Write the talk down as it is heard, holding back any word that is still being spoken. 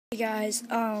Hey guys,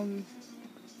 right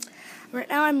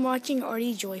now I'm watching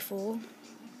ArtyJoyful.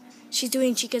 She's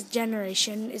doing Chica's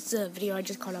Generation. It's a video I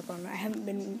just caught up on. I haven't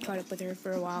been caught up with her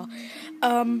for a while.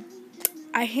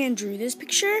 I hand drew this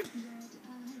picture,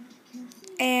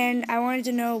 and I wanted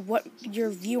to know what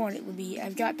your view on it would be.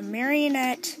 I've got the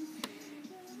Marionette,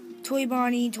 Toy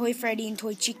Bonnie, Toy Freddy, and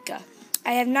Toy Chica.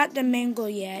 I have not done Mangle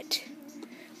yet,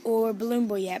 or Balloon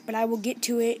Boy yet, but I will get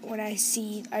to it when I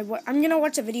see. I'm gonna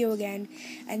watch the video again,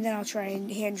 and then I'll try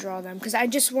and hand draw them because I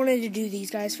just wanted to do these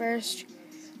guys first.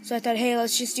 So I thought, hey,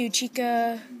 let's just do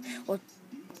Chica, or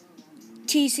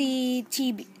TC,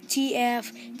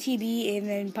 TF, TB, and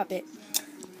then Puppet.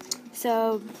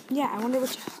 So yeah,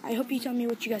 I hope you tell me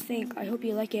what you guys think. I hope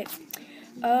you like it.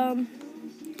 I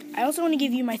also want to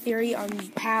give you my theory on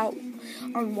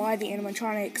why the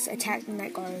animatronics attacked the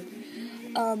night guard.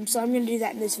 So I'm going to do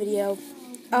that in this video.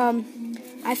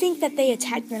 I think that they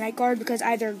attack the night guard because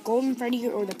either Golden Freddy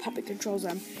or the puppet controls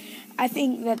them. I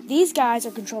think that these guys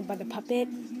are controlled by the puppet.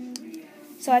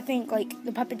 So I think, like,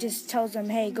 the puppet just tells them,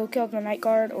 hey, go kill the night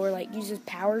guard, or, like, uses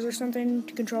powers or something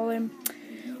to control him.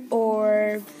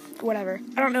 Or whatever.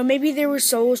 I don't know. Maybe there were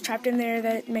souls trapped in there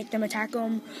that make them attack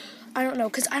them. I don't know,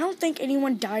 because I don't think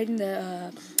anyone died in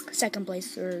the second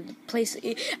place, or the place.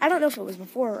 I don't know if it was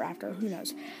before or after. Who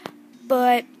knows?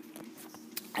 But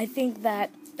I think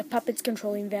that the puppet's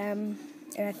controlling them,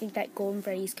 and I think that Golden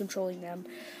Freddy's controlling them.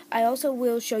 I also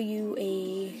will show you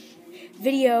a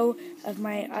video of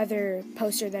my other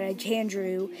poster that I hand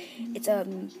drew. It's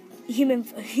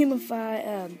human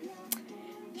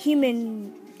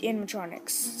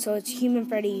animatronics. So it's human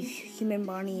Freddy, human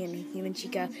Bonnie, and human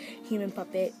Chica, human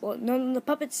Puppet. Well, no, the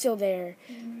puppet's still there.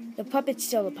 The puppet's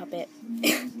still the puppet.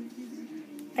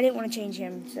 I didn't want to change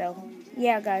him, so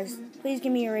yeah, guys, please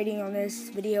give me a rating on this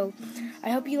video. I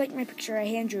hope you like my picture. I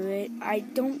hand drew it. I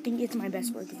don't think it's my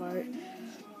best work of art.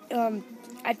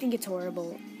 I think it's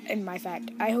horrible, in my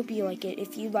fact. I hope you like it.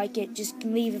 If you like it, just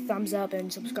leave a thumbs up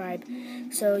and subscribe.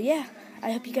 So yeah,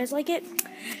 I hope you guys like it.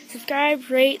 Subscribe,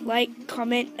 rate, like,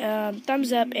 comment,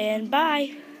 thumbs up, and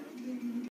bye.